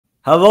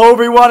Hello,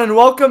 everyone, and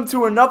welcome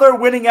to another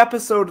winning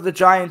episode of the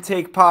Giant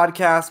Take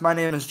podcast. My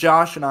name is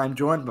Josh, and I'm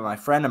joined by my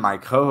friend and my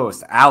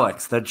co-host,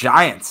 Alex. The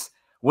Giants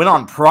win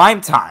on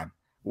prime time.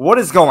 What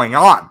is going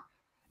on?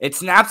 It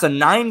snaps a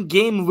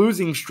 9-game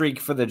losing streak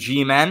for the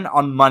G-Men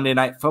on Monday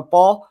Night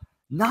Football.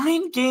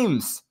 9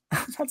 games.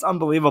 That's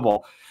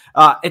unbelievable.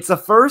 It's the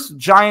first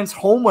Giants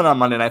home win on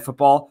Monday Night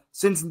Football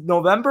since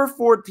November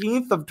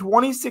 14th of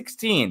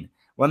 2016,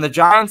 when the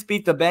Giants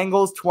beat the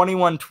Bengals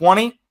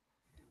 21-20.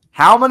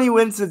 How many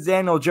wins does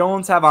Daniel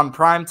Jones have on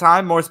prime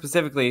time, more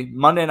specifically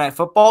Monday Night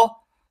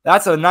Football?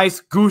 That's a nice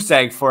goose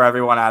egg for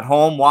everyone at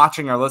home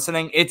watching or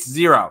listening. It's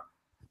 0.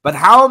 But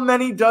how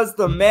many does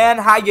the man,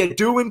 how you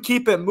doing,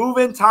 keep it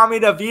moving,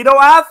 Tommy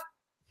DeVito have?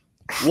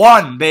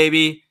 1,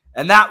 baby.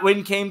 And that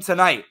win came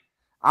tonight.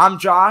 I'm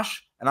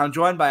Josh, and I'm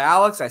joined by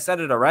Alex. I said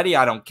it already.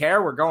 I don't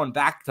care. We're going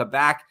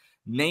back-to-back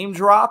name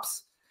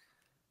drops.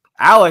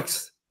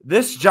 Alex,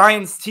 this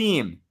Giants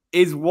team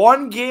is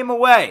 1 game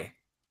away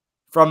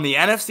from the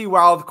NFC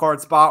wildcard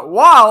spot,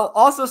 while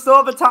also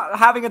still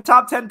having a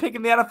top 10 pick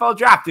in the NFL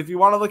draft. If you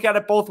want to look at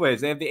it both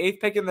ways, they have the 8th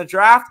pick in the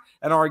draft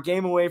and are a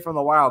game away from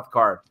the wild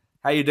card.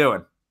 How you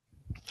doing?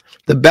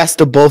 The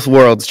best of both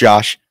worlds,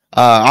 Josh.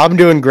 I'm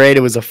doing great.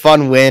 It was a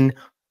fun win.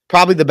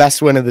 Probably the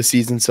best win of the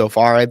season so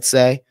far, I'd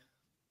say.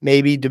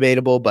 Maybe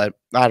debatable, but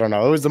I don't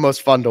know. It was the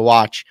most fun to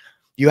watch.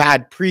 You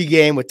had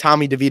pregame with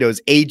Tommy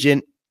DeVito's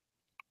agent,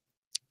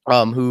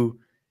 who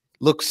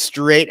looked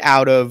straight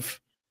out of,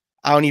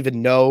 I don't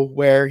even know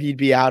where he'd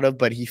be out of,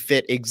 but he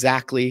fit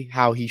exactly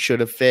how he should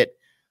have fit.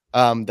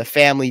 The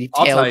family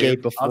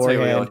tailgate beforehand. I'll tell you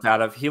what he looked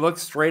out of. He looked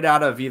straight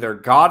out of either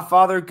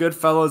Godfather,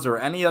 Goodfellas, or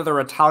any other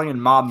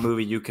Italian mob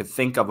movie you could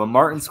think of. A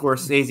Martin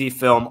Scorsese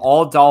film,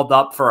 all dolled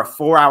up for a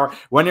 4-hour.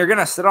 When you're going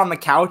to sit on the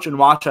couch and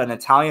watch an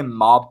Italian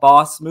mob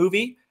boss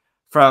movie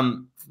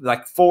from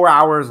like 4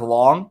 hours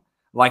long,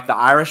 like The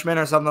Irishman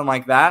or something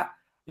like that,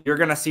 you're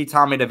going to see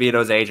Tommy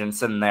DeVito's agent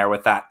sitting there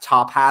with that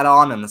top hat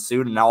on and the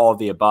suit and all of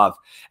the above.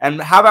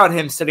 And how about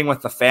him sitting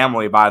with the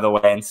family, by the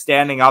way, and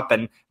standing up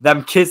and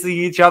them kissing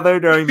each other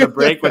during the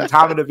break when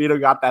Tommy DeVito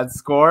got that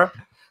score?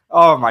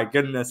 Oh, my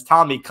goodness.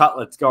 Tommy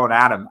Cutlet's going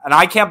at him. And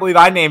I can't believe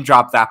I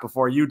name-dropped that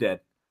before you did.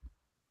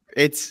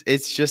 It's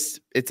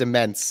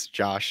immense,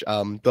 Josh.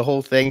 The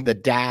whole thing, the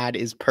dad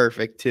is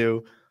perfect,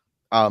 too.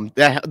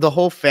 The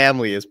whole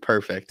family is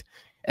perfect.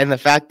 And the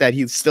fact that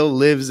he still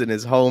lives in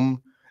his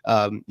home,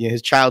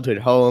 his childhood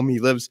home. He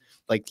lives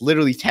like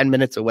literally 10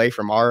 minutes away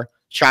from our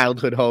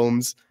childhood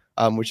homes,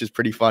 which is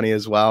pretty funny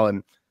as well.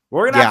 And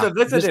we're going to have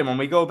to visit him when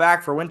we go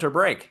back for winter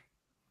break.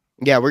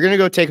 Yeah, we're going to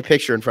go take a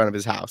picture in front of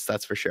his house.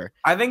 That's for sure.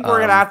 I think we're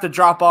going to have to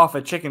drop off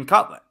a chicken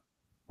cutlet.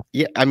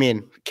 Yeah, I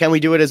mean, can we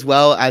do it as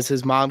well as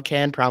his mom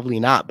can? Probably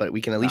not, but we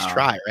can at least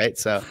try, right?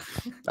 So,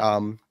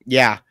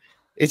 yeah,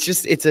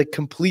 it's a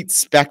complete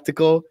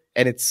spectacle,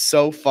 and it's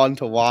so fun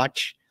to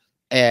watch.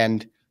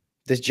 And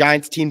this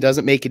Giants team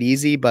doesn't make it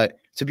easy, but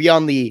to be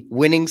on the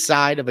winning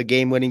side of a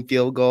game-winning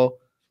field goal,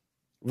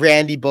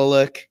 Randy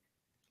Bullock,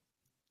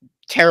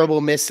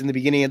 terrible miss in the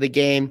beginning of the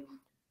game,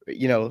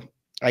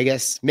 I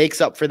guess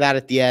makes up for that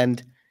at the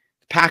end.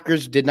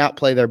 Packers did not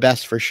play their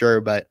best for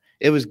sure, but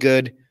it was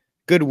good.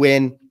 Good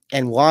win.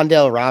 And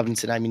Wan'Dale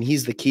Robinson, I mean,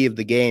 he's the key of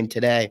the game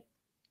today,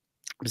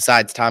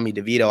 besides Tommy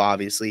DeVito,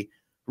 obviously.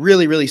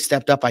 Really, really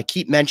stepped up. I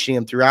keep mentioning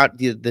him throughout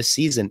this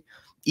season.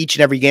 Each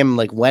and every game, I'm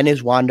like, when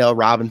is Wan'Dale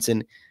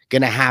Robinson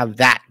going to have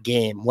that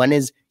game? When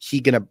is he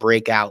going to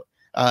break out?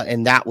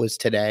 And that was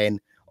today, and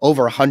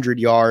over 100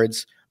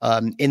 yards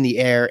in the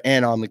air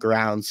and on the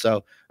ground.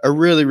 So a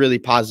really, really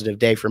positive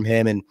day from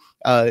him. And,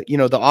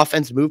 the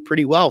offense moved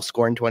pretty well,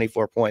 scoring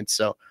 24 points.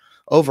 So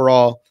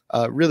overall,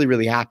 really,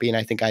 really happy. And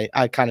I think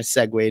I kind of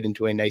segued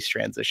into a nice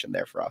transition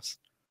there for us.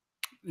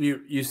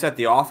 You set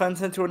the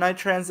offense into a nice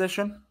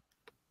transition?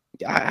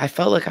 I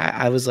felt like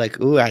I was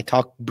like, ooh, I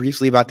talked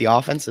briefly about the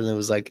offense, and it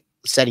was like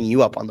setting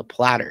you up on the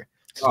platter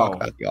to talk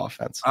about the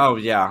offense. Oh,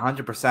 yeah,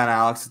 100%,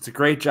 Alex. It's a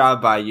great job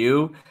by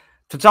you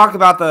to talk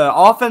about the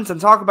offense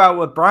and talk about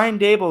what Brian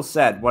Daboll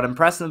said. What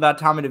impressed him about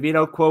Tommy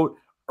DeVito, quote,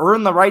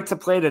 earn the right to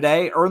play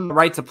today, earn the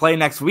right to play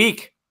next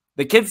week.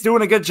 The kid's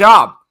doing a good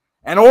job.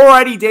 And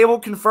already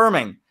Daboll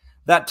confirming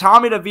that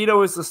Tommy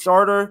DeVito is the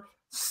starter.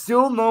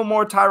 Still no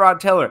more Tyrod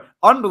Taylor.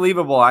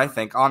 Unbelievable, I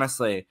think,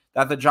 honestly,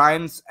 that the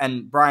Giants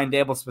and Brian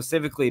Daboll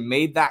specifically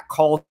made that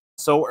call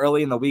so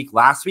early in the week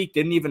last week.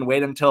 Didn't even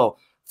wait until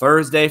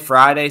Thursday,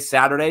 Friday,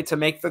 Saturday to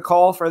make the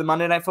call for the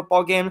Monday Night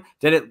Football game.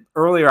 Did it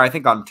earlier, I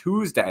think, on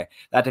Tuesday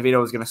that DeVito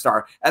was going to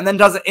start. And then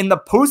does it in the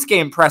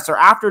post-game presser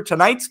after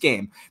tonight's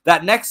game.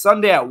 That next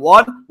Sunday at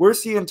 1, we're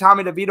seeing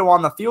Tommy DeVito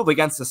on the field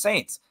against the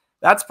Saints.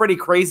 That's pretty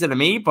crazy to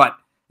me, but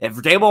if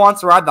Daboll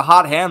wants to ride the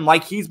hot hand,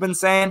 like he's been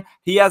saying,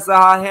 he has the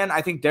hot hand.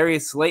 I think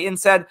Darius Slayton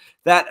said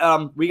that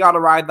we got to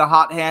ride the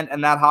hot hand,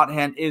 and that hot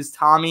hand is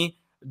Tommy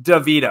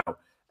DeVito.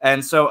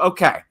 And so,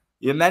 okay,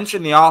 you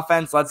mentioned the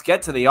offense. Let's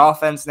get to the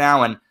offense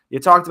now, and you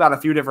talked about a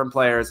few different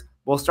players.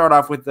 We'll start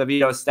off with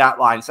DeVito's stat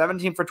line,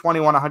 17 for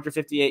 21,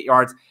 158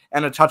 yards,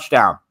 and a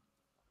touchdown.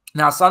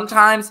 Now,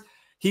 sometimes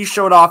he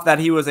showed off that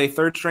he was a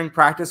third-string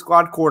practice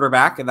squad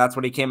quarterback, and that's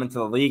what he came into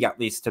the league at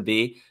least to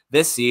be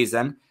this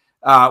season,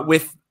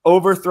 with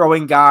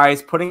overthrowing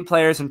guys, putting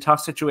players in tough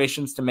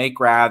situations to make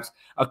grabs,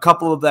 a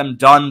couple of them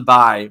done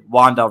by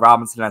Wan'Dale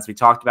Robinson, as we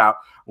talked about.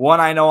 One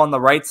I know on the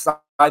right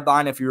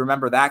sideline, if you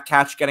remember that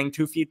catch getting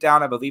 2 feet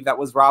down, I believe that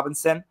was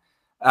Robinson.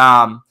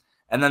 And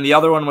then the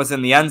other one was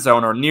in the end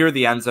zone or near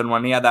the end zone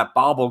when he had that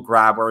bobble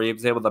grab where he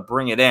was able to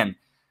bring it in.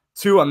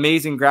 2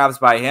 amazing grabs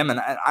by him, and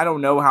I don't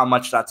know how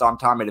much that's on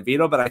Tommy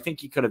DeVito, but I think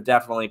he could have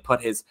definitely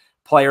put his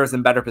players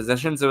in better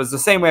positions. It was the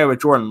same way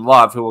with Jordan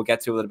Love, who we'll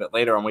get to a little bit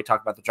later when we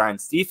talk about the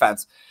Giants'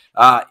 defense.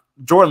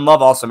 Jordan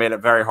Love also made it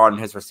very hard on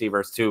his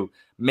receivers to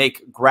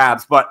make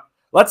grabs. But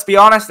let's be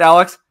honest,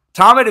 Alex,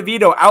 Tommy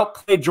DeVito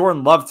outplayed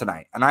Jordan Love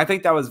tonight, and I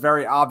think that was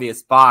very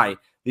obvious by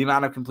the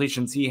amount of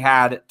completions he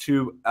had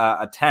to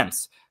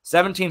attempts.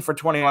 17 for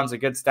 21 is a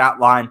good stat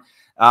line,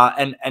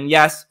 and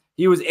yes,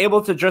 he was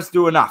able to just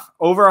do enough.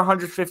 Over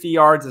 150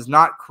 yards is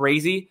not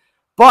crazy,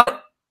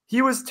 but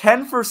he was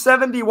 10 for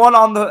 71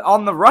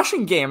 on the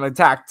rushing game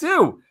attack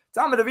too.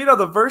 Tommy DeVito,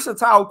 the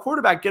versatile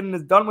quarterback, getting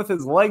it done with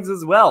his legs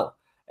as well.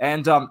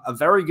 And a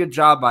very good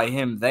job by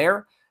him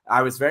there.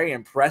 I was very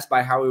impressed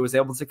by how he was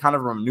able to kind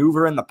of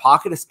maneuver in the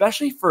pocket,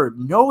 especially for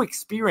no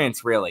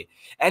experience, really.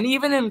 And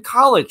even in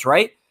college,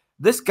 right?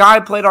 This guy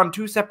played on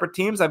 2 separate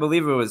teams. I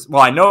believe it was,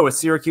 well, I know it was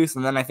Syracuse,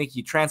 and then I think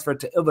he transferred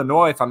to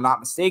Illinois, if I'm not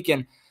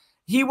mistaken.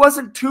 He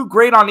wasn't too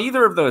great on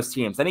either of those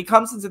teams. Then he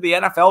comes into the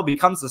NFL,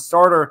 becomes the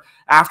starter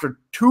after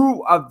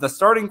 2 of the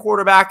starting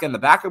quarterback and the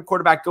backup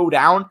quarterback go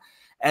down.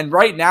 And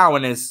right now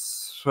in his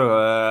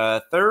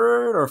 3rd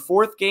or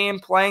 4th game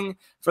playing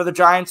for the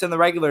Giants in the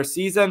regular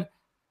season,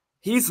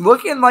 he's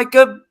looking like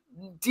a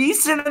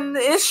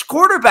decent-ish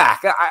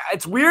quarterback.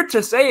 It's weird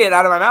to say it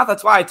out of my mouth.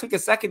 That's why I took a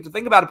second to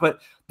think about it. But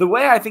the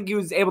way I think he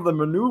was able to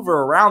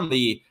maneuver around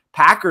the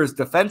Packers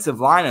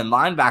defensive line and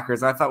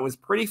linebackers, I thought was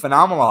pretty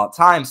phenomenal at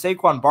times.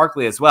 Saquon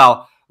Barkley as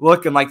well,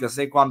 looking like the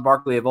Saquon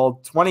Barkley of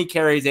old. 20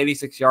 carries,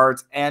 86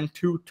 yards, and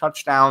 2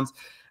 touchdowns.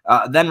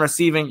 Then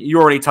receiving,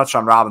 you already touched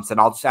on Robinson.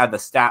 I'll just add the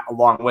stat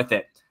along with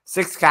it.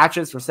 6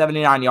 catches for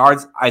 79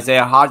 yards.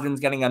 Isaiah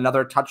Hodgins getting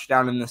another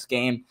touchdown in this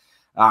game.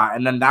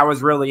 And then that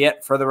was really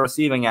it for the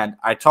receiving end.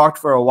 I talked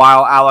for a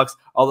while, Alex.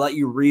 I'll let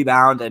you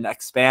rebound and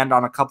expand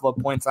on a couple of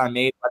points I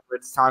made, whether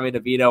it's Tommy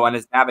DeVito and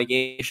his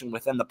navigation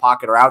within the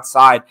pocket or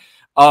outside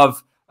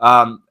of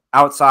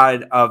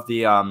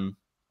the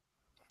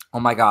oh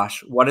my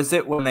gosh, what is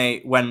it when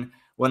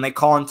they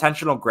call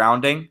intentional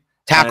grounding?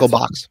 Tackle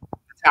box.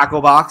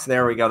 Tackle box.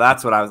 There we go.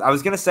 That's what I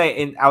was gonna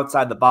say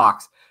outside the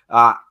box.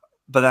 But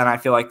then I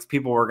feel like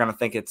people were gonna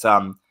think it's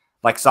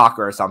like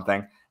soccer or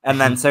something. And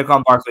then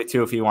Saquon Barkley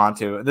too, if you want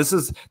to. This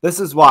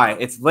is why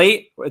it's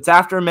late. It's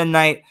after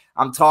midnight.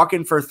 I'm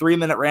talking for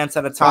 3-minute rants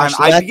at a time.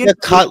 Let the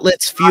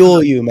cutlets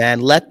fuel you, man.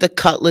 Let the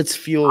cutlets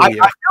fuel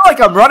you. I feel like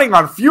I'm running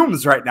on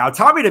fumes right now.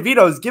 Tommy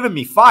DeVito is giving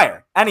me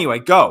fire. Anyway,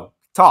 go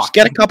talk. Just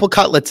get a couple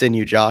cutlets in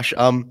you, Josh.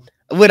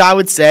 What I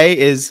would say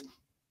is,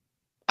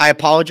 I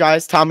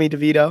apologize, Tommy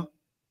DeVito.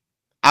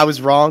 I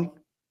was wrong.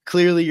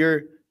 Clearly,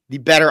 you're the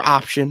better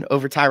option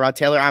over Tyrod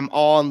Taylor. I'm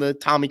all on the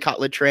Tommy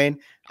Cutlet train.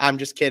 I'm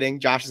just kidding.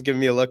 Josh is giving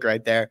me a look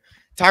right there.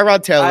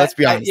 Tyrod Taylor, let's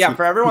be honest. Yeah,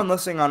 for everyone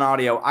listening on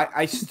audio,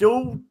 I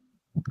still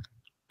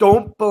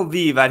don't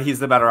believe that he's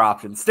the better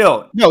option.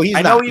 Still. No, he's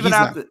not. I know even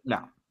after.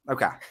 No.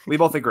 Okay. We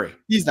both agree.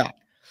 He's not.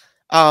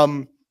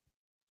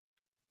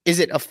 Is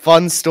it a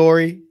fun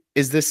story?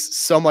 Is this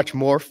so much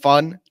more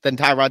fun than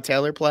Tyrod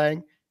Taylor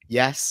playing?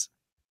 Yes.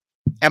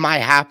 Am I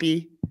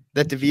happy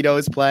that DeVito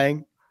is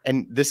playing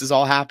and this is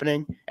all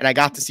happening? And I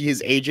got to see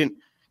his agent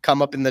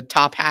come up in the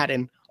top hat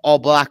and all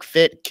black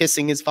fit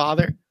kissing his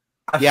father?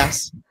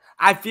 Yes.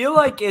 I feel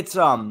like it's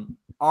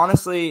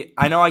honestly,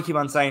 I know I keep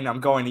on saying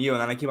I'm going to you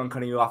and then I keep on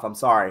cutting you off. I'm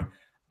sorry.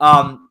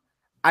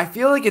 I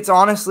feel like it's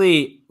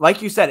honestly,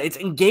 like you said, it's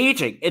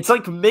engaging. It's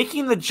like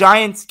making the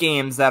Giants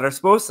games that are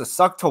supposed to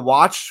suck to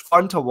watch,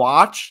 fun to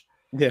watch.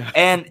 Yeah.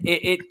 And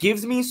it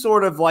gives me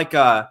sort of like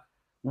a,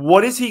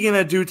 what is he going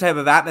to do type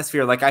of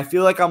atmosphere. Like, I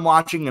feel like I'm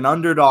watching an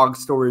underdog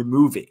story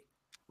movie.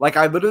 Like,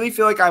 I literally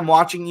feel like I'm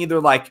watching either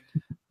like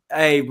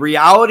a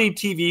reality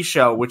TV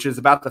show, which is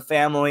about the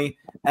family,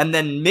 and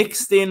then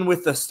mixed in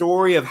with the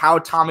story of how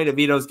Tommy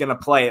DeVito is going to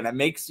play. And it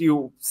makes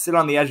you sit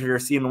on the edge of your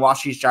seat and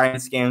watch these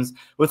Giants games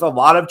with a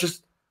lot of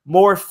just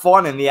more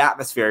fun in the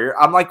atmosphere.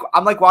 I'm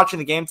like watching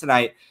the game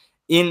tonight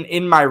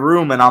in my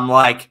room, and I'm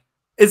like,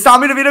 is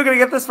Tommy DeVito going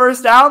to get this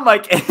first down?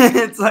 Like,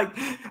 it's like,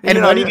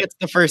 and when he gets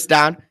the first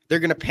down, they're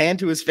going to pan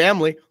to his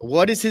family.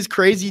 What is his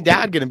crazy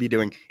dad going to be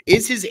doing?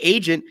 Is his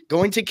agent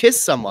going to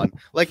kiss someone?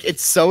 Like,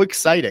 it's so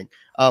exciting.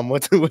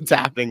 What's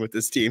happening with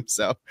this team.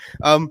 So,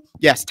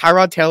 yes,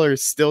 Tyrod Taylor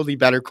is still the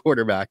better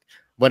quarterback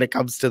when it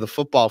comes to the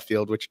football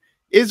field, which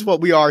is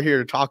what we are here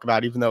to talk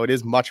about, even though it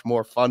is much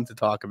more fun to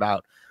talk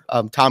about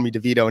Tommy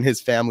DeVito and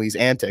his family's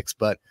antics.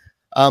 But,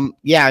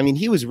 yeah, I mean,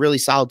 he was really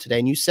solid today.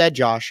 And you said,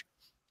 Josh,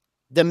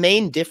 the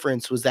main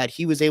difference was that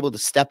he was able to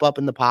step up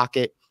in the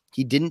pocket.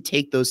 He didn't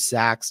take those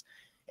sacks.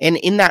 And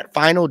in that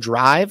final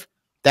drive,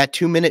 that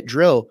 2-minute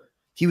drill,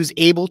 he was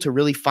able to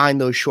really find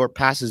those short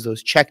passes,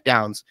 those check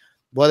downs.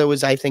 Whether it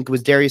was, I think it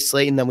was Darius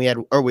Slayton, then it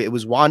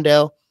was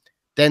Wan'Dale,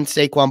 then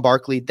Saquon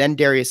Barkley, then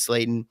Darius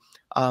Slayton.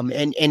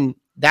 And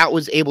that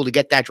was able to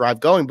get that drive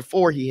going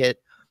before he hit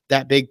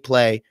that big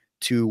play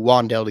to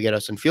Wan'Dale to get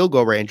us in field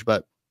goal range.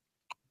 But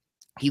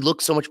he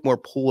looked so much more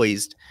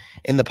poised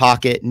in the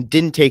pocket and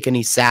didn't take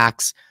any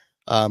sacks,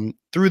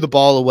 threw the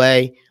ball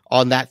away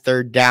on that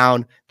third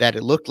down that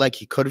it looked like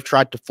he could have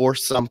tried to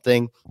force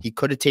something. He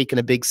could have taken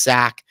a big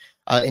sack,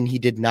 and he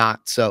did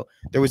not. So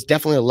there was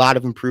definitely a lot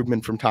of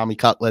improvement from Tommy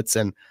Cutlets.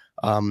 And,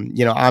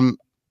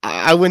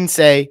 I wouldn't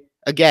say,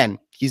 again,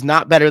 he's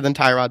not better than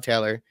Tyrod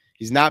Taylor.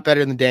 He's not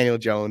better than Daniel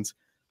Jones,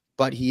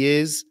 but he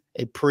is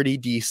a pretty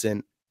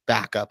decent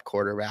backup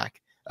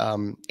quarterback.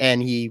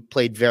 And he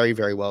played very,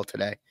 very well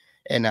today.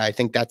 And I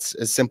think that's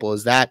as simple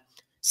as that.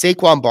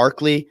 Saquon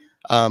Barkley,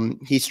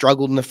 he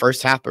struggled in the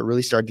first half, but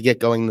really started to get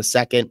going in the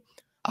second.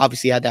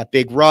 Obviously had that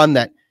big run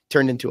that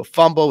turned into a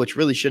fumble, which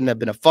really shouldn't have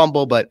been a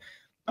fumble, but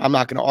I'm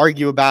not going to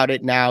argue about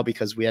it now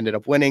because we ended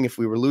up winning. If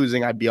we were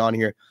losing, I'd be on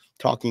here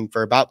talking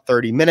for about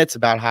 30 minutes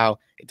about how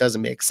it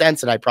doesn't make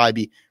sense. And I'd probably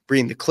be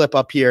bringing the clip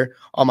up here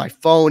on my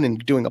phone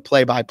and doing a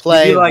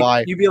play-by-play.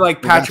 You'd be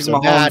like Patrick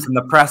Mahomes in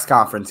the press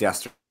conference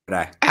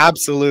yesterday.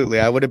 Absolutely.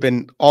 I would have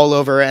been all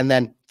over. And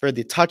then for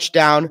the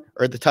touchdown,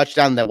 or the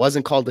touchdown that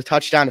wasn't called a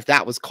touchdown, if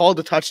that was called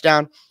a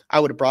touchdown, I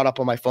would have brought up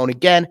on my phone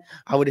again.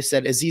 I would have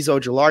said Azeez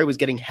Ojulari was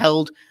getting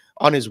held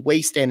on his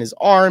waist and his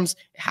arms.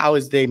 How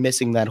is they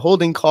missing that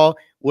holding call?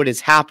 What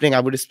is happening? I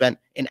would have spent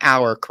an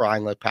hour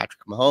crying like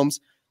Patrick Mahomes,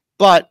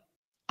 but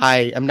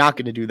I am not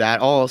going to do that.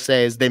 All I'll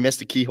say is they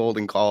missed a key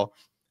holding call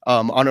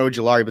on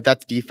Ojulari, but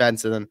that's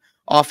defense. And then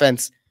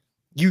offense,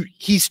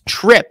 he's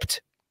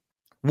tripped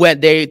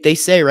when they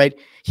say, right,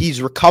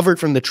 he's recovered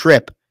from the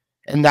trip,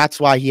 and that's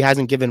why he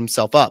hasn't given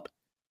himself up.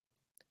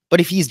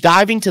 But if he's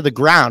diving to the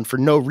ground for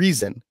no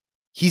reason,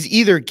 he's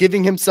either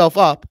giving himself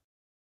up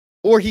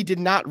or he did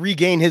not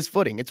regain his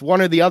footing. It's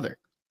one or the other.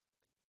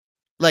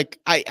 Like,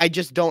 I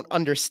just don't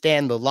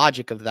understand the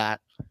logic of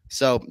that.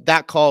 So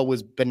that call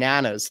was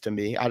bananas to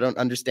me. I don't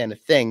understand a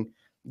thing.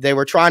 They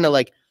were trying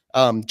to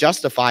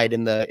justify it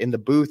in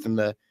the booth, in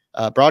the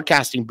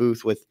broadcasting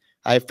booth with,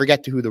 I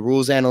forget who the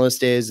rules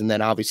analyst is, and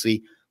then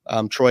obviously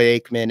Troy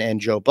Aikman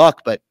and Joe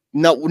Buck. But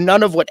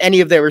none of what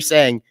any of they were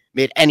saying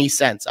made any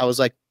sense. I was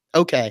like,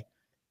 okay,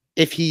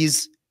 if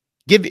he's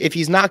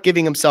not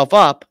giving himself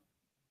up,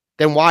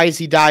 then why is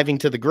he diving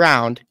to the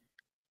ground?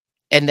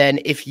 And then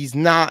if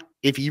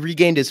he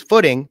regained his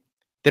footing,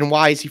 then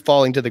why is he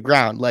falling to the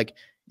ground? Like,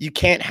 you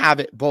can't have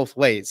it both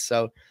ways.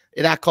 So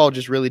that call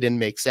just really didn't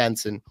make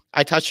sense. And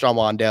I touched on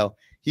Wan'Dale.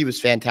 He was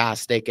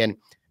fantastic. And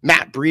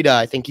Matt Breida,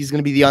 I think he's going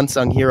to be the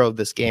unsung hero of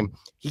this game.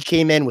 He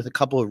came in with a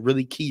couple of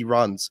really key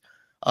runs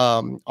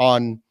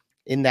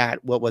in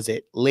that, what was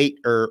it, late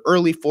or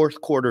early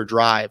fourth quarter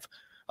drive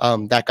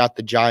that got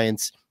the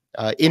Giants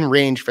in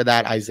range for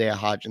that Isaiah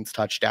Hodgins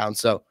touchdown.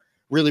 So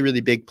really,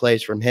 really big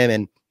plays from him.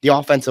 And the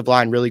offensive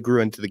line really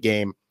grew into the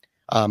game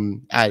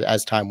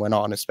as time went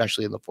on,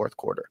 especially in the fourth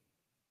quarter.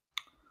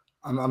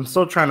 I'm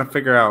still trying to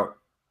figure out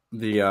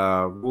the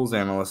rules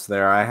analyst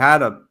there. I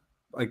had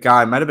a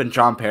guy, might have been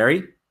John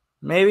Perry,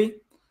 maybe.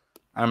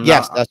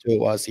 Yes, that's who it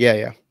was.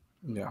 Yeah.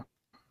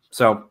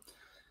 So,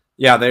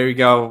 yeah, there you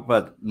go.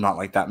 But not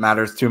like that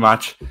matters too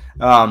much.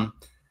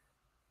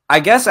 I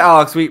guess,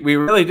 Alex, we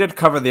really did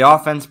cover the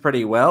offense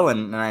pretty well,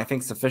 and I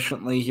think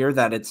sufficiently here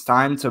that it's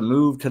time to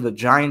move to the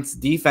Giants'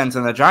 defense.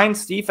 And the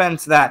Giants'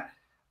 defense that,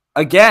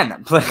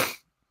 again,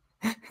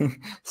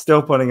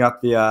 still putting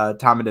up the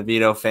Tommy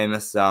DeVito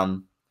famous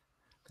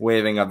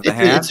waving of the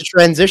hand. It's a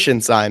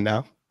transition sign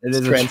now. It's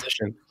a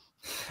transition.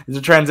 It's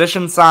a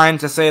transition sign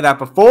to say that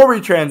before we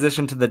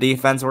transition to the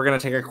defense, we're going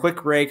to take a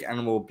quick break,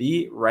 and we'll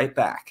be right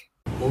back.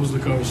 What was the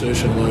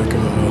conversation like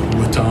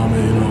with Tommy,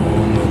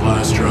 on the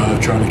last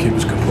drive, trying to keep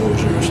his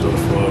composure and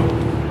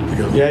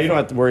stuff? Yeah, you don't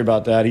have to worry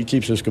about that. He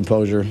keeps his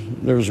composure.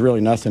 There was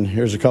really nothing.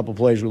 Here's a couple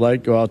plays we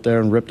like. Go out there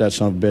and rip that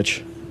son of a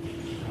bitch.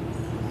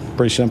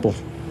 Pretty simple.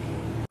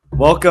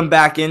 Welcome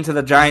back into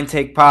the Giant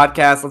Take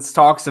podcast. Let's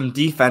talk some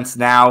defense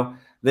now.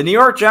 The New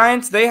York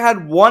Giants, they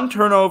had one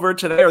turnover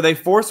today, or they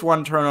forced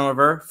one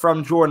turnover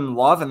from Jordan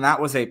Love, and that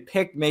was a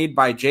pick made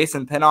by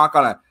Jason Pinnock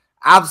on an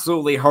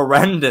absolutely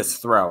horrendous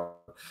throw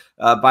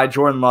by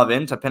Jordan Love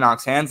into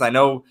Pinnock's hands. I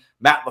know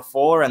Matt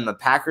LaFleur and the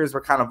Packers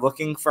were kind of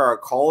looking for a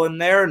call in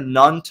there,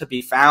 none to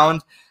be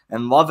found,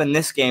 and Love in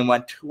this game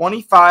went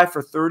 25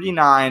 for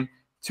 39,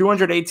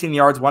 218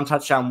 yards, one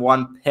touchdown,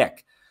 one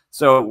pick.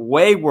 So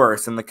way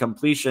worse in the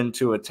completion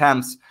to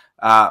attempts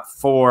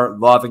for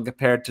Love, and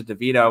compared to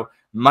DeVito,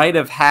 might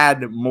have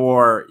had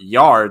more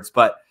yards,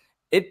 but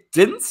it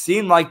didn't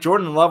seem like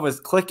Jordan Love was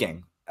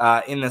clicking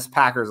in this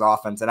Packers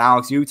offense. And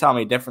Alex, you tell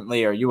me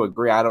differently or you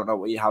agree. I don't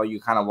know how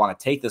you kind of want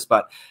to take this,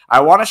 but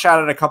I want to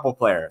shout out a couple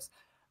players.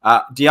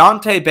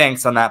 Deontay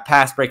Banks on that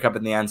pass breakup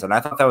in the end zone.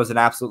 I thought that was an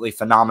absolutely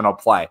phenomenal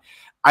play.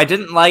 I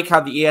didn't like how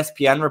the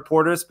ESPN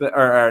reporters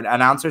or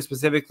announcer,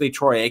 specifically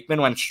Troy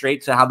Aikman, went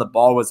straight to how the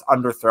ball was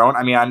underthrown.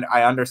 I mean,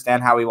 I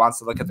understand how he wants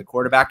to look at the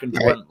quarterback and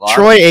Jordan Love.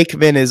 Troy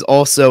Aikman is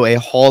also a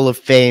Hall of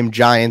Fame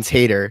Giants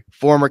hater,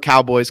 former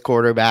Cowboys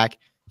quarterback.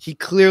 He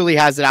clearly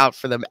has it out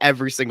for them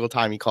every single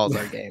time he calls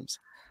our games.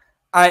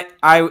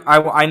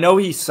 I know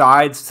he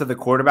sides to the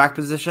quarterback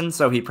position,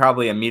 so he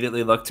probably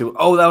immediately looked to,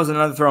 oh, that was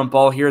another thrown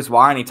ball. Here's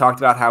why. And he talked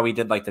about how he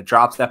did like the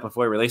drop step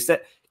before he released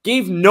it.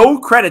 Gave no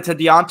credit to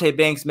Deonte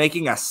Banks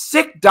making a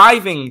sick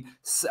diving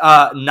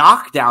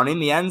knockdown in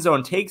the end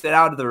zone, takes it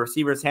out of the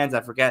receiver's hands.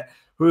 I forget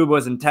who it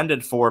was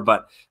intended for,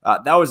 but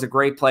that was a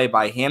great play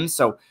by him.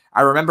 So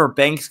I remember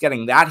Banks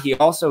getting that. He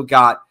also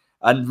got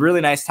a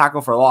really nice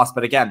tackle for loss.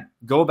 But again,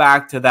 go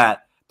back to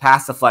that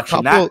pass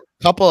deflection.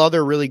 Couple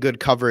other really good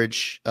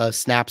coverage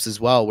snaps as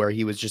well, where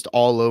he was just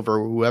all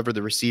over whoever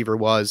the receiver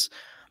was.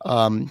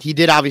 He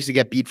did obviously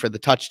get beat for the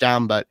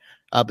touchdown, but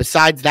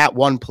besides that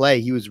one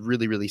play, he was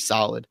really, really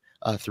solid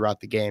throughout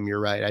the game. You're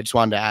right. I just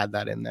wanted to add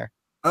that in there.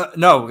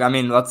 No, I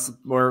mean,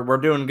 we're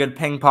doing good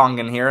ping pong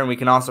in here, and we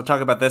can also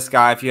talk about this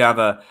guy if you have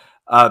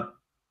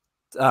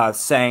a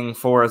saying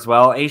for as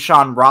well.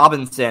 Wan'Dale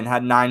Robinson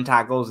had 9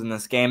 tackles in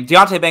this game.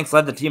 Deonte Banks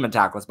led the team in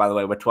tackles, by the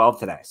way, with 12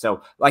 today.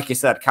 So, like you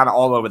said, kind of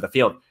all over the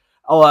field.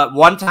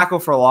 1 tackle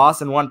for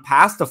loss and 1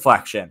 pass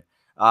deflection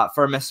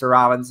for Mr.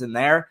 Robinson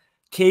there.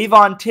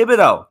 Kayvon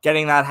Thibodeau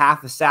getting that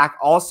half a sack,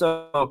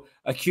 also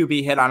a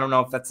QB hit. I don't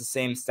know if that's the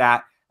same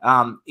stat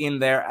in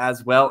there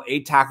as well.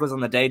 8 tackles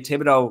on the day.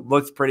 Thibodeau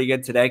looked pretty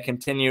good today.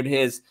 Continued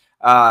his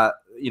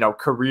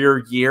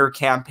career year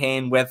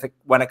campaign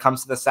when it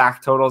comes to the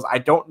sack totals. I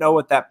don't know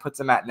what that puts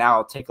him at now.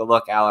 I'll take a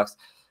look, Alex.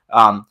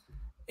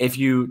 If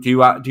you do you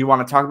want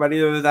to talk about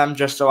either of them,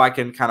 just so I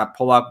can kind of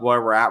pull up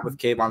where we're at with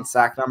Kayvon's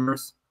sack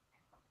numbers?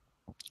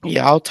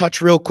 Yeah, I'll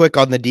touch real quick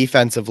on the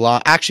defensive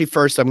line. Actually,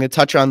 first, I'm going to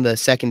touch on the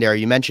secondary.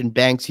 You mentioned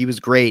Banks. He was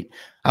great.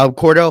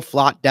 Cordell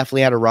Flott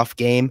definitely had a rough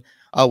game.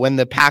 When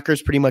the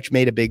Packers pretty much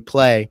made a big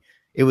play,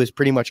 it was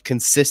pretty much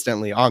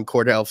consistently on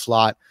Cordell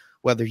Flott,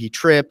 whether he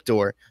tripped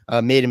or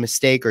made a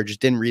mistake or just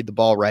didn't read the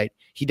ball right.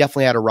 He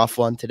definitely had a rough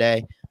one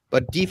today.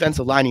 But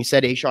defensive line, you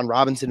said Wan'Dale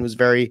Robinson was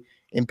very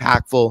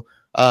impactful.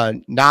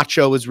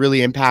 Nacho was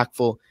really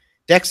impactful.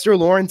 Dexter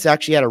Lawrence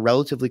actually had a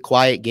relatively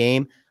quiet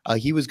game.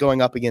 He was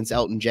going up against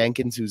Elton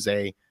Jenkins, who's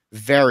a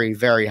very,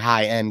 very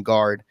high-end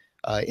guard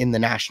in the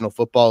National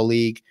Football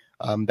League.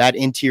 That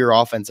interior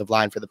offensive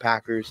line for the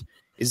Packers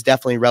is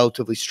definitely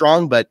relatively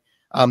strong, but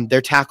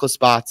their tackle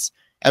spots,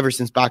 ever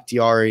since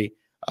Bakhtiari,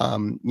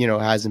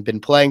 hasn't been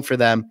playing for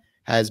them,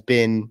 has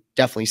been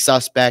definitely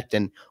suspect.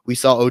 And we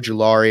saw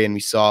Ojulari and we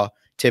saw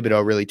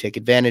Thibodeau really take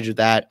advantage of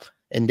that.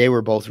 And they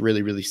were both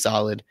really, really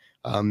solid.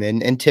 And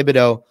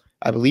Thibodeau,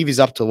 I believe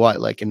he's up to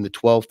like in the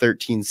 12,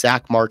 13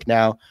 sack mark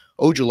now.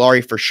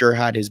 Ojulari for sure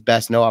had his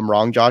best. No, I'm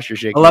wrong, Josh. You're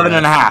shaking 11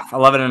 and a half.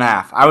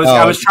 I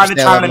was trying to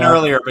chime in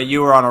earlier, but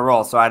you were on a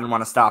roll, so I didn't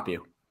want to stop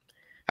you.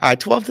 All right,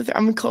 12 to 3.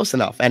 I'm close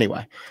enough.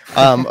 Anyway,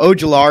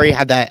 Ojulari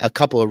had a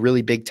couple of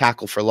really big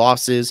tackle for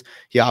losses.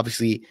 He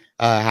obviously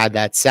had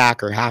that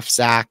sack or half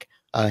sack,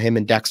 him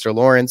and Dexter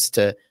Lawrence,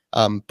 to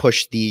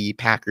push the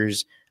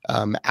Packers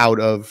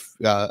out of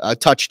a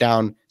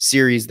touchdown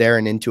series there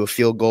and into a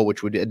field goal,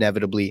 which would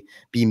inevitably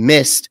be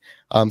missed.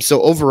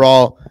 So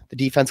overall, the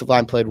defensive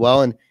line played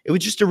well, and it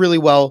was just a really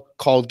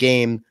well-called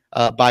game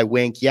by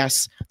Wink.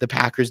 Yes, the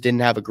Packers didn't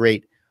have a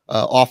great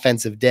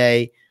offensive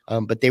day,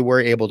 but they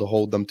were able to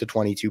hold them to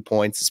 22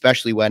 points,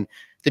 especially when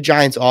the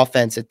Giants'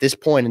 offense at this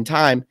point in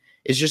time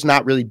is just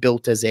not really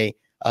built as a,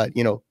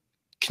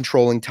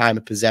 controlling time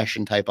of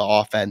possession type of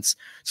offense.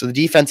 So the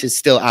defense is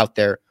still out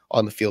there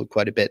on the field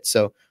quite a bit.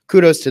 So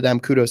kudos to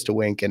them, kudos to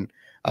Wink, and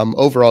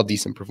overall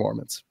decent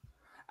performance.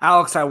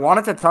 Alex, I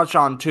wanted to touch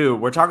on, too,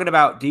 we're talking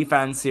about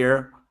defense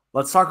here.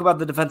 Let's talk about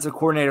the defensive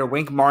coordinator,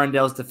 Wink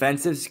Martindale's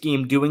defensive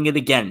scheme, doing it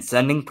again,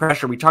 sending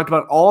pressure. We talked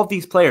about all of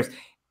these players.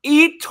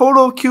 8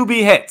 total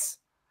QB hits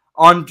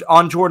on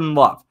Jordan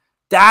Love.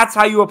 That's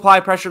how you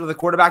apply pressure to the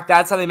quarterback.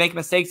 That's how they make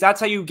mistakes.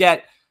 That's how you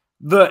get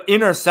the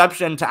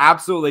interception to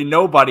absolutely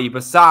nobody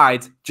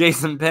besides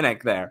Jason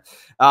Pinnock there.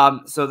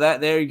 So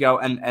there you go.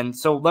 And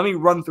so let me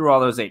run through all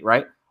those 8,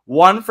 right?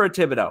 1 for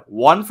Thibodeau,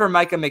 1 for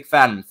Micah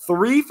McFadden,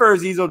 3 for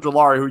Azeez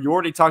Ojulari, who you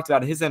already talked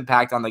about his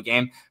impact on the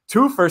game,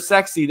 2 for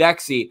Sexy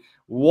Dexy,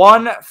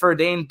 1 for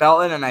Dane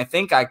Belton, and I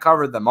think I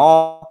covered them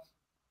all.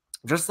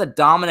 Just a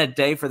dominant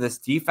day for this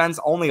defense,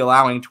 only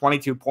allowing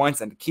 22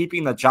 points and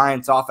keeping the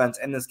Giants offense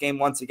in this game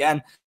once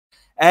again.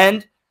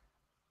 And,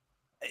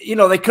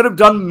 they could have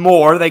done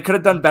more. They could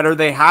have done better.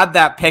 They had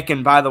that pick,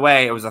 and by the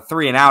way, it was a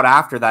 3-and-out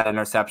after that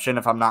interception,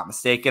 if I'm not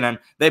mistaken, and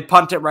they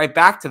punt it right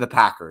back to the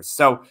Packers.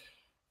 So,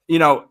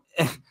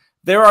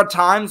 there are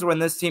times when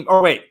this team –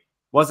 oh, wait.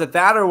 Was it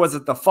that or was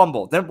it the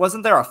fumble?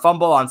 Wasn't there a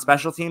fumble on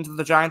special teams that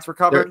the Giants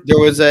recovered?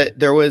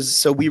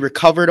 So we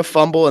recovered a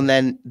fumble, and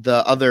then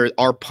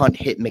our punt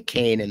hit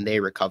McCain, and they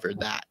recovered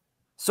that.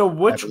 So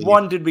which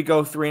one did we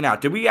go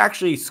 3-and-out? Did we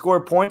actually score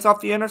points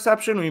off the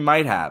interception? We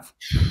might have.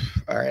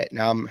 All right.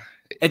 Now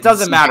It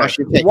doesn't matter.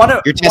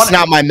 You're testing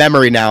out my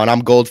memory now, and I'm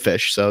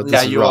goldfish. So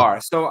yeah, you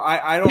are. So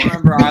I don't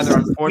remember either,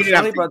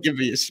 unfortunately. But give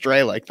me a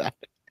stray like that.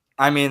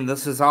 I mean,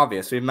 this is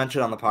obvious. We've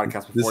mentioned on the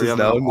podcast before. You have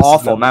an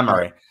awful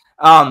memory.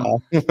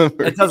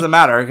 It doesn't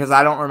matter because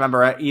I don't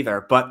remember it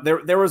either. But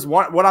there was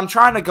one. What I'm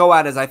trying to go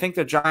at is I think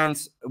the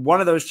Giants, one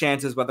of those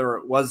chances, whether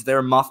it was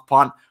their muff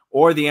punt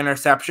or the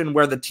interception,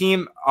 where the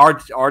team,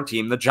 our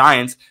team, the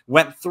Giants,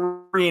 went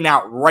 3 and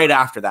out right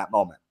after that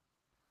moment.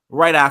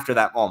 Right after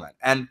that moment.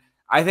 And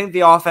I think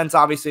the offense,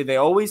 obviously, they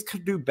always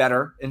could do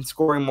better in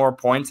scoring more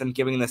points and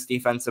giving this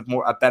defense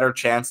a better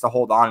chance to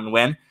hold on and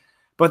win.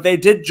 But they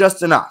did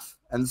just enough.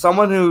 And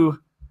someone who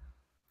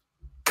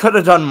could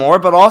have done more,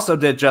 but also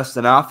did just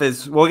enough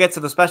is, we'll get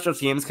to the special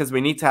teams because we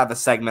need to have a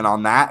segment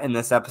on that in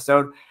this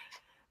episode.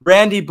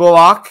 Randy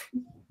Bullock,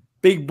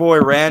 big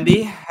boy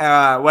Randy,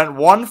 went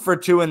 1 for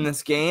 2 in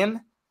this game.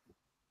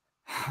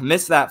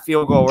 Missed that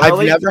field goal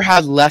early. I've never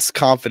had less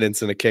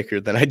confidence in a kicker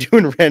than I do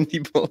in Randy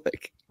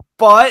Bullock.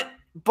 But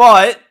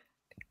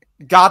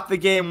got the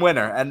game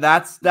winner, and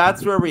that's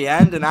where we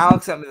end. And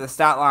Alex sent me the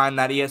stat line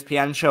that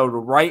ESPN showed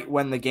right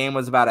when the game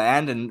was about to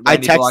end, and I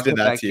texted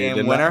that to you,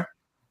 game winner.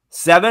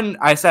 7.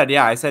 I said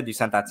you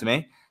sent that to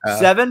me.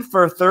 7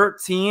 for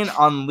 13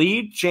 on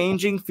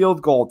lead-changing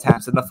field goal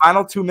attempts in the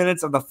final 2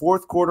 minutes of the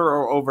fourth quarter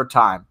or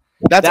overtime.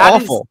 That's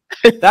awful.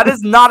 That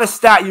is not a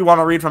stat you want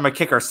to read from a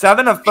kicker.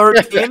 7 of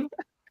 13.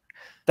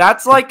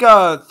 That's like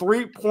a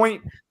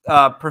 3-point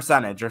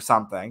percentage or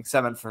something.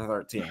 7 for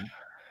 13.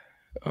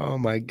 Oh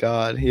my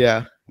God.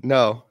 Yeah.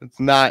 No, it's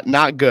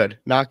not good.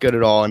 Not good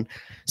at all. And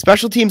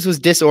special teams was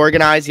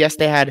disorganized. Yes,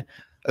 they had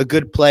a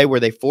good play where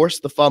they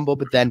forced the fumble,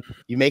 but then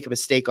you make a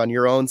mistake on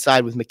your own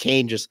side with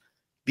McCain just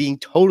being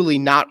totally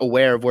not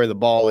aware of where the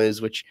ball is,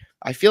 which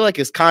I feel like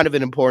is kind of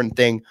an important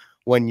thing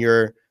when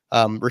you're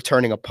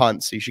returning a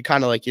punt. So you should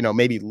kind of like,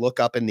 maybe look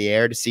up in the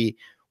air to see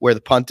where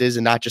the punt is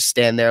and not just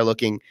stand there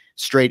looking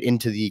straight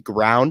into the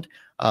ground.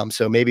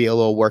 So maybe a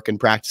little work and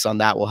practice on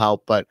that will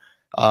help. But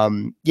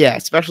yeah,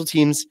 special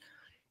teams,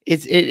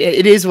 it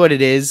is what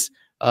it is.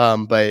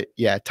 But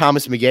yeah,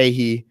 Thomas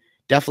McGahee,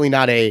 definitely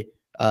not a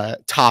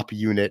top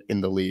unit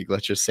in the league.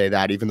 Let's just say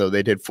that, even though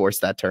they did force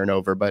that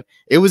turnover, but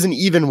it was an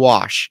even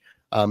wash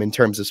in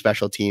terms of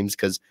special teams,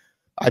 because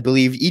I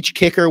believe each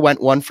kicker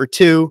went 1 for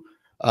 2.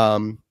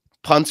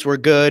 Punts were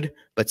good,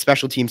 but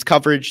special teams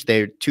coverage, they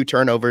had 2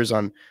 turnovers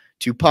on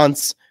 2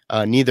 punts.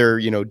 Neither,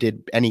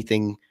 did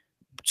anything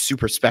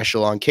super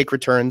special on kick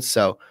returns.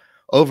 So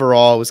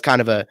overall, it was kind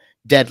of a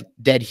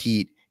dead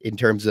heat in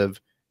terms of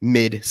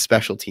mid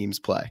special teams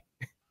play.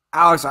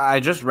 Alex, I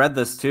just read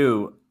this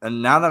too,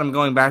 and now that I'm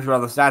going back through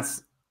all the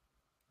stats,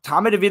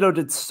 Tommy DeVito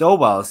did so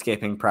well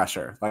escaping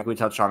pressure, like we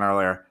touched on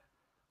earlier.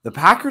 The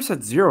Packers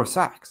had 0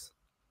 sacks.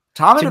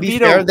 Tommy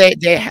DeVito,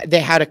 fair, they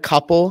had a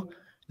couple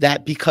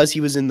that, because he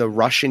was in the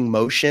rushing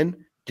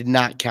motion, did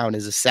not count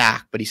as a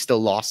sack, but he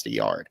still lost a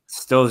yard.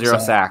 Still 0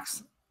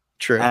 sacks.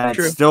 True. And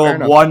it's still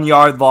 1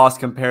 yard loss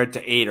compared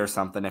to 8 or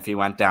something if he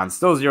went down.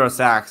 Still 0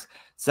 sacks,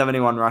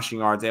 71 rushing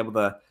yards, able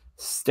to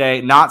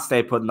not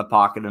stay put in the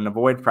pocket and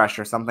avoid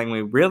pressure, something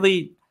we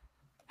really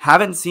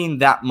haven't seen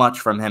that much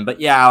from him. But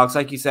yeah, Alex,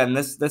 like you said, and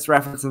this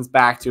references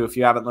back to, if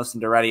you haven't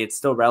listened already, it's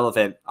still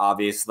relevant,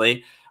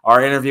 obviously.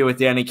 Our interview with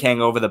Danny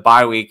King over the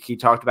bye week, he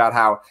talked about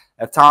how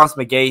if Thomas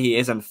McGahee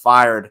isn't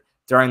fired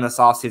during this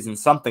offseason,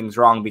 something's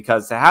wrong,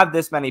 because to have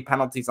this many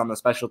penalties on the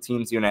special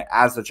teams unit,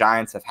 as the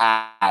Giants have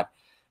had,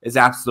 is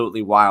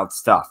absolutely wild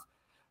stuff.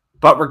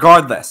 But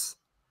regardless,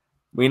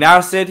 we now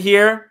sit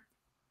here,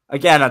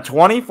 again, a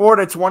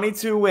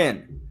 24-22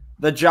 win.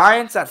 The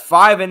Giants at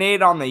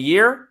 5-8 on the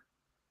year,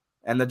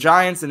 and the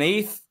Giants in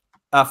 8th,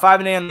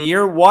 5-8 on the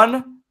year,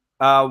 1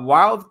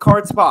 wild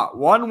card spot,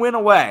 1 win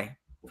away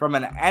from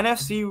an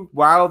NFC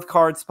wild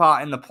card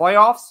spot in the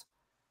playoffs,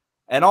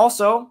 and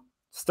also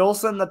still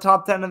sit in the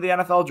top 10 of the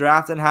NFL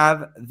draft and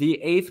have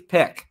the 8th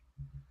pick.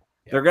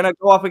 They're going to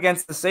go up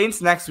against the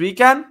Saints next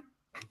weekend.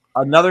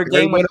 Another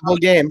winnable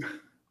game.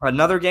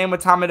 Another game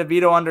with Tommy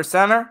DeVito under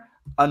center.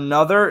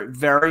 Another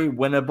very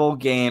winnable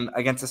game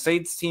against a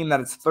Saints team that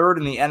is 3rd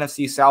in the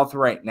NFC South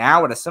right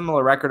now, with a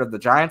similar record of the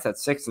Giants at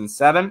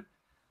 6-7.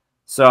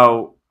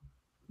 So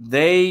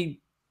they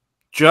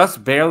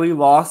just barely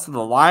lost to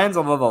the Lions,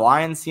 although the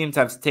Lions seem to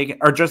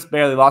have just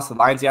barely lost to the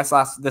Lions. Yes,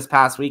 this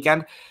past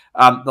weekend.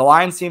 The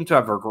Lions seem to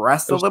have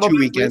regressed a little bit. 2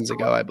 weekends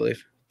ago, I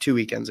believe. 2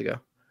 weekends ago.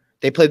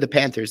 They played the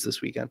Panthers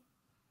this weekend.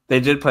 They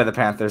did play the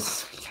Panthers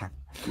this weekend.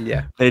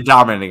 Yeah. They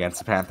dominated against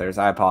the Panthers.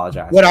 I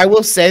apologize. What I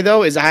will say,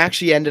 though, is I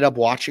actually ended up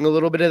watching a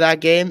little bit of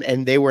that game,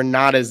 and they were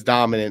not as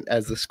dominant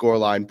as the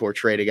scoreline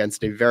portrayed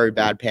against a very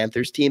bad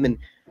Panthers team. And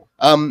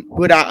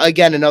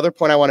again, another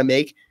point I want to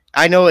make,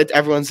 I know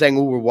everyone's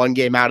saying we're 1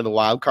 game out of the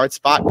wild card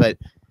spot, but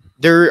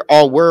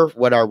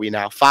what are we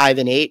now,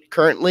 5-8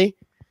 currently?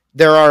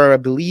 There are, I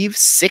believe,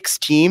 6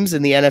 teams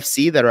in the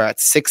NFC that are at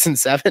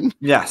 6-7.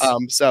 Yes.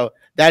 So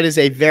that is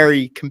a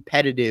very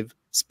competitive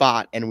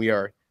spot, and we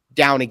are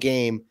down a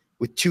game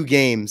with 2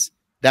 games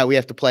that we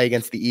have to play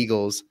against the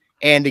Eagles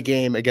and a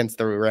game against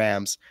the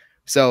Rams.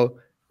 So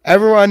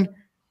everyone,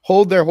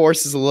 hold their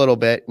horses a little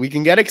bit. We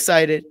can get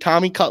excited.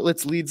 Tommy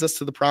Cutlets leads us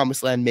to the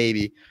promised land,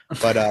 maybe,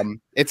 but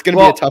it's going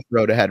to be a tough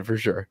road ahead for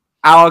sure.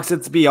 Alex,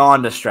 it's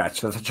beyond a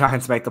stretch that the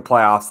Giants make the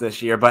playoffs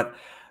this year, but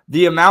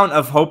the amount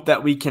of hope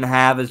that we can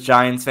have as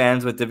Giants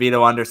fans with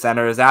DeVito under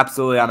center is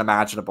absolutely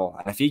unimaginable.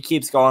 And if he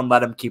keeps going,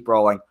 let him keep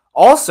rolling.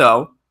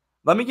 Also,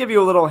 let me give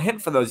you a little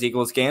hint for those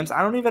Eagles games.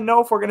 I don't even know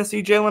if we're going to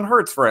see Jalen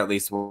Hurts for at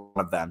least one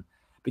of them.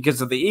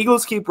 Because if the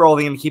Eagles keep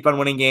rolling and keep on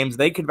winning games,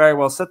 they could very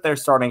well sit their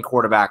starting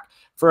quarterback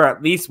for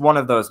at least one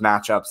of those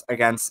matchups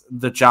against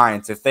the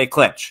Giants if they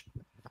clinch.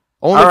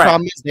 Only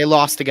problem is they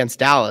lost against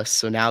Dallas,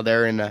 so now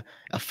they're in a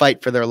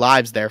fight for their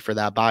lives there for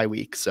that bye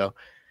week. So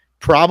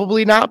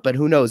probably not, but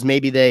who knows?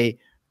 Maybe they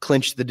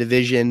clinch the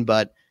division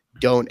but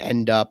don't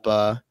end up,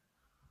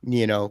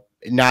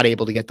 not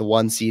able to get the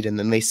 1 seed, and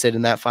then they sit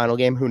in that final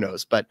game. Who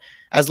knows? But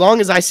as long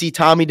as I see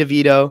Tommy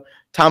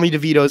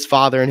DeVito's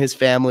father and his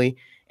family,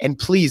 and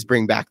please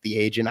bring back the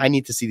agent. I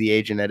need to see the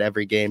agent at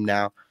every game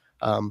now.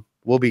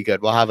 We'll be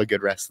good. We'll have a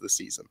good rest of the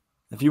season.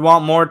 If you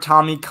want more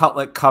Tommy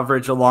Cutlet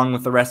coverage along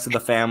with the rest of the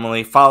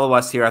family, follow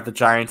us here at the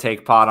Giant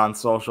Take Pod on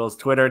socials,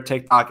 Twitter,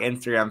 TikTok,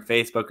 Instagram,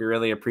 Facebook. We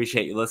really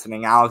appreciate you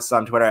listening. Alex is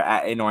on Twitter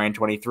at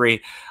Anorian23.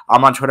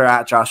 I'm on Twitter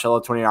at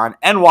JoshIlla29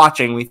 and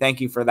watching. We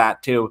thank you for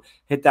that too.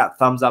 Hit that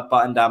thumbs up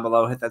button down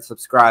below. Hit that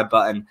subscribe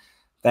button.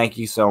 Thank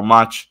you so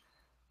much.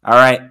 All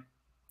right,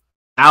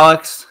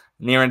 Alex,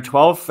 nearing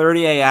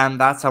 12:30 a.m.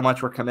 That's how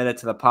much we're committed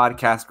to the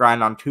podcast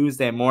grind on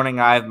Tuesday morning.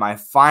 I have my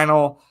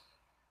final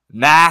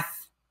math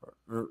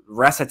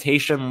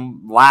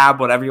recitation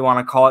lab, whatever you want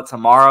to call it,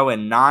 tomorrow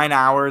in 9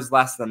 hours,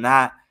 less than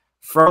that.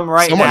 From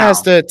right Someone now,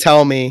 has to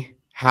tell me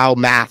how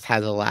math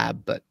has a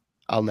lab, but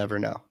I'll never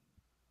know.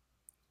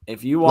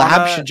 If you want,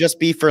 lab should just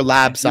be for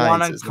lab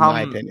sciences, in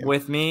my opinion.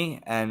 With me,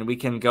 and we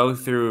can go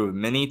through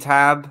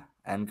Minitab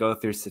and go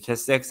through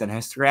statistics and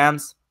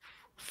histograms.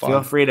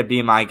 Feel free to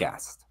be my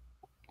guest.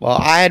 Well,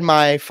 I had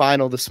my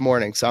final this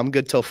morning, so I'm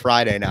good till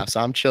Friday now,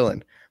 so I'm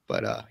chilling.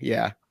 But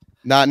yeah.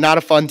 Not a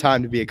fun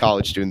time to be a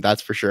college student,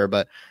 that's for sure.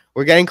 But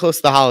we're getting close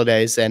to the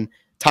holidays, and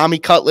Tommy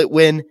Cutlet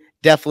win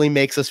definitely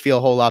makes us feel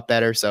a whole lot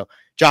better. So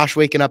Josh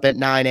waking up at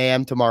 9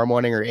 a.m. tomorrow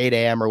morning or 8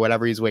 a.m. or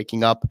whatever he's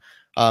waking up,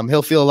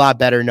 he'll feel a lot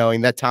better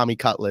knowing that Tommy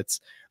Cutlets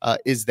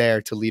is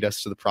there to lead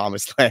us to the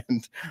promised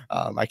land.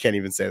 I can't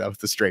even say that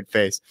with a straight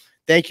face.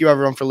 Thank you,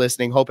 everyone, for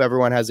listening. Hope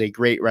everyone has a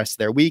great rest of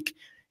their week,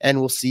 and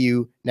we'll see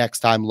you next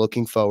time.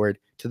 Looking forward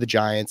to the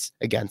Giants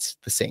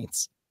against the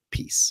Saints.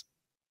 Peace.